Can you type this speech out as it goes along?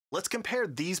Let's compare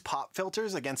these pop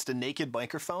filters against a naked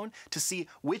microphone to see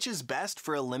which is best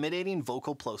for eliminating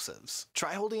vocal plosives.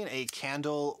 Try holding a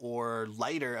candle or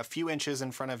lighter a few inches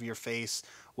in front of your face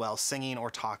while singing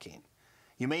or talking.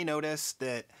 You may notice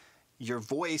that your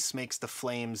voice makes the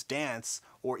flames dance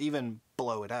or even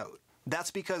blow it out.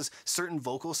 That's because certain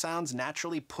vocal sounds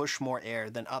naturally push more air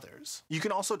than others. You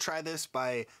can also try this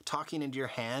by talking into your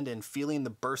hand and feeling the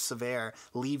bursts of air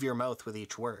leave your mouth with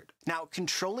each word. Now,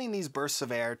 controlling these bursts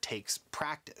of air takes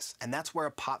practice, and that's where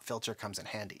a pop filter comes in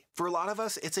handy. For a lot of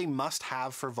us, it's a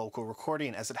must-have for vocal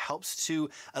recording as it helps to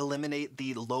eliminate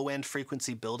the low-end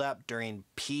frequency buildup during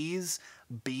P's,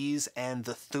 B's, and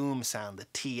the thum sound, the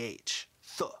TH,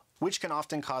 th, which can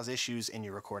often cause issues in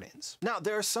your recordings. Now,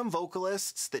 there are some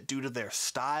vocalists that, due to their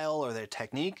style or their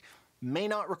technique, may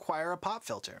not require a pop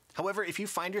filter. However, if you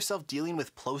find yourself dealing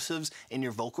with plosives in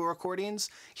your vocal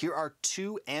recordings, here are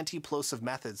two anti-plosive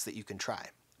methods that you can try.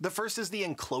 The first is the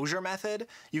Enclosure Method.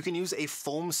 You can use a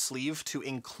foam sleeve to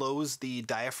enclose the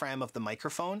diaphragm of the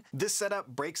microphone. This setup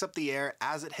breaks up the air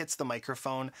as it hits the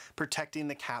microphone, protecting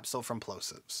the capsule from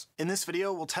plosives. In this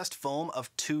video, we'll test foam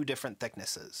of two different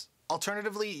thicknesses.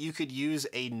 Alternatively, you could use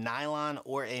a nylon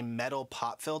or a metal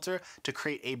pop filter to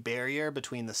create a barrier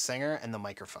between the singer and the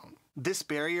microphone. This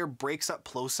barrier breaks up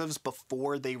plosives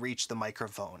before they reach the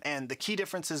microphone, and the key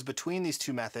differences between these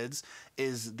two methods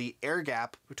is the air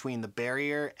gap between the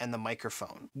barrier and the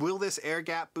microphone. Will this air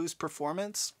gap boost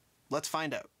performance? Let's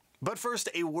find out. But first,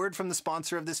 a word from the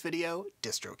sponsor of this video,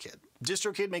 DistroKid.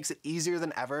 DistroKid makes it easier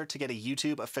than ever to get a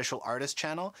YouTube official artist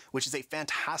channel, which is a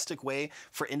fantastic way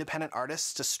for independent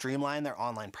artists to streamline their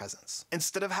online presence.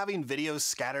 Instead of having videos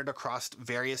scattered across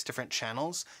various different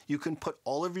channels, you can put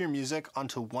all of your music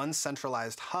onto one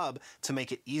centralized hub to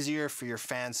make it easier for your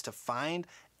fans to find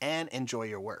and enjoy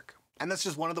your work. And that's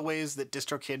just one of the ways that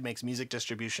DistroKid makes music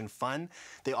distribution fun.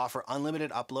 They offer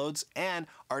unlimited uploads, and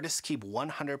artists keep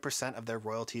 100% of their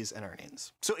royalties and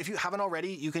earnings. So if you haven't already,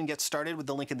 you can get started with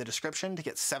the link in the description to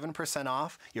get 7%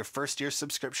 off your first year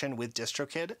subscription with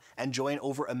DistroKid and join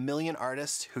over 1 million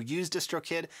artists who use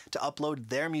DistroKid to upload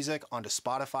their music onto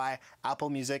Spotify,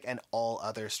 Apple Music, and all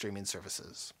other streaming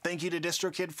services. Thank you to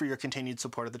DistroKid for your continued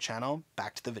support of the channel.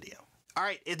 Back to the video. All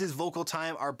right, it is vocal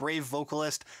time. Our brave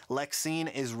vocalist,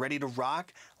 Lexine, is ready to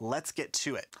rock. Let's get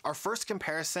to it. Our first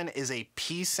comparison is a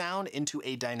P sound into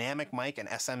a dynamic mic, an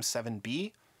SM7B.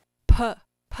 P,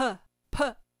 P, P,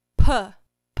 P,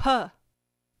 P,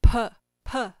 P,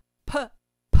 P, P,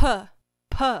 P,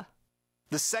 P.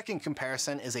 The second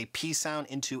comparison is a P sound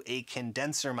into a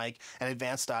condenser mic, an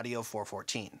Advanced Audio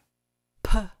 414.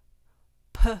 P,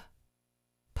 P,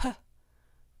 P,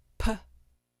 P, P.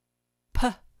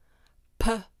 P,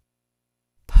 P,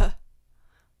 P, P,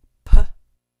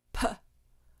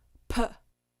 P, P, P, P,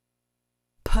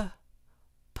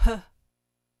 P, P,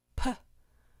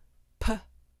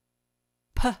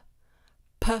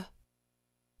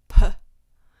 P, P,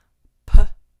 P,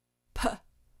 P,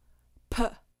 P.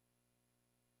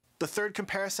 The third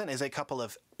comparison is a couple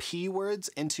of P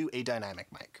words into a dynamic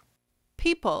mic.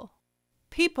 People,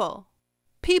 people,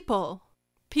 people,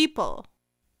 people,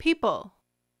 people.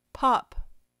 Pop,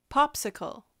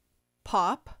 popsicle,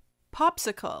 pop,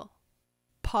 popsicle,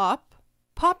 pop,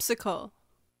 popsicle,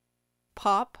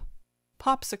 pop,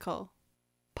 popsicle,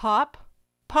 pop,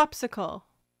 popsicle.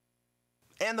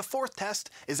 And the fourth test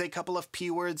is a couple of P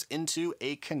words into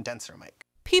a condenser mic.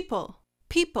 People,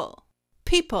 people,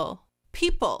 people,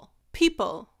 people,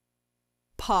 people.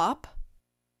 Pop,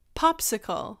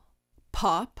 popsicle,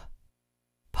 pop,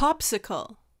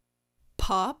 popsicle,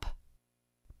 pop,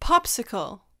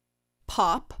 popsicle,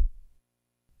 pop,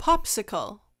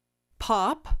 popsicle,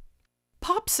 pop,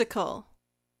 popsicle.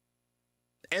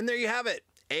 And there you have it.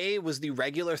 A was the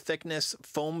regular thickness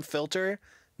foam filter.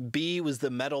 B was the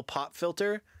metal pop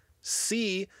filter.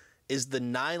 C is the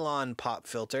nylon pop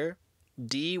filter.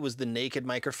 D was the naked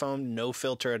microphone, no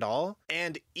filter at all.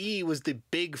 And E was the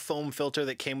big foam filter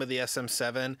that came with the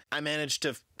SM7. I managed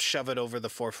to shove it over the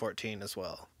 414 as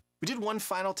well. We did one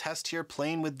final test here,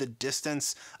 playing with the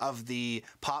distance of the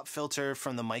pop filter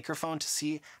from the microphone to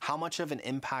see how much of an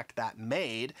impact that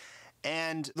made.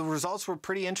 And the results were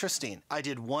pretty interesting. I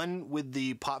did one with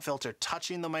the pop filter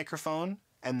touching the microphone,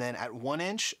 and then at 1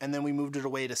 inch, and then we moved it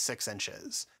away to 6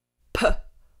 inches. P,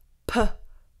 P,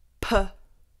 P,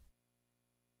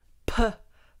 P,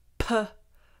 P,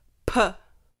 P,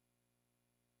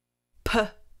 P,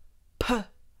 P,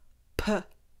 P.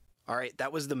 All right,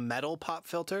 that was the metal pop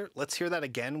filter. Let's hear that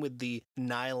again with the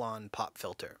nylon pop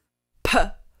filter. P,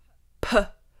 P,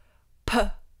 P,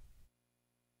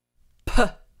 P,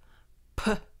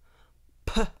 P,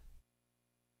 P,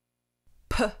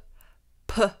 P,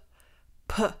 P,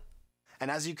 P. And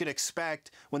as you could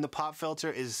expect, when the pop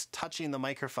filter is touching the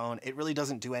microphone, it really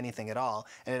doesn't do anything at all.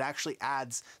 And it actually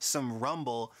adds some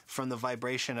rumble from the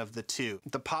vibration of the two.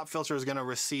 The pop filter is going to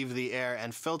receive the air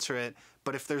and filter it,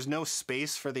 but if there's no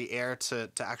space for the air to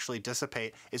actually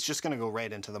dissipate, it's just going to go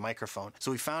right into the microphone.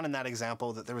 So we found in that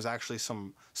example that there was actually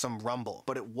some rumble,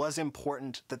 but it was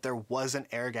important that there was an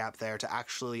air gap there to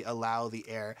actually allow the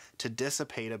air to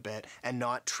dissipate a bit and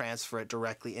not transfer it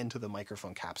directly into the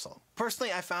microphone capsule.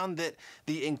 Personally, I found that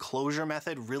the enclosure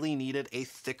method really needed a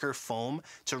thicker foam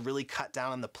to really cut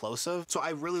down on the plosive. So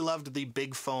I really loved the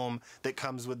big foam that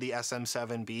comes with the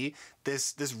SM7B.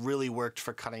 This really worked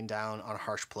for cutting down on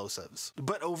harsh plosives.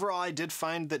 But overall, I did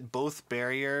find that both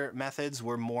barrier methods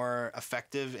were more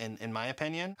effective in my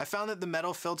opinion. I found that the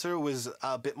metal filter was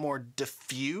a bit more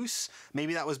diffuse.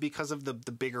 Maybe that was because of the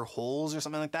bigger holes or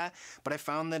something like that. But I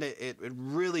found that it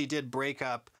really did break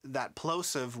up that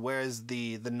plosive, whereas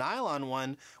the nylon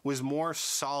one was more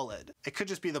solid. It could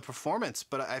just be the performance,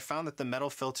 but I found that the metal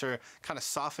filter kind of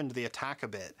softened the attack a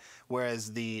bit,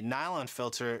 whereas the nylon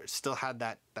filter still had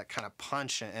that kind of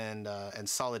punch and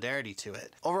solidarity to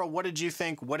it. Overall, what did you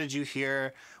think? What did you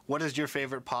hear? What is your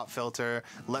favorite pop filter?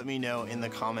 Let me know in the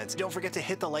comments. Don't forget to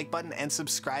hit the like button and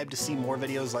subscribe to see more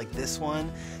videos like this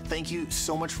one. Thank you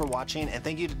so much for watching, and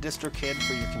thank you to DistroKid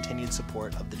for your continued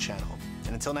support of the channel.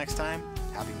 And until next time,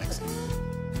 happy mixing.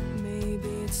 Maybe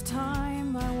it's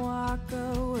time I walk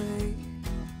away.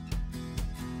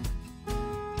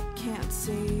 Can't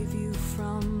save you from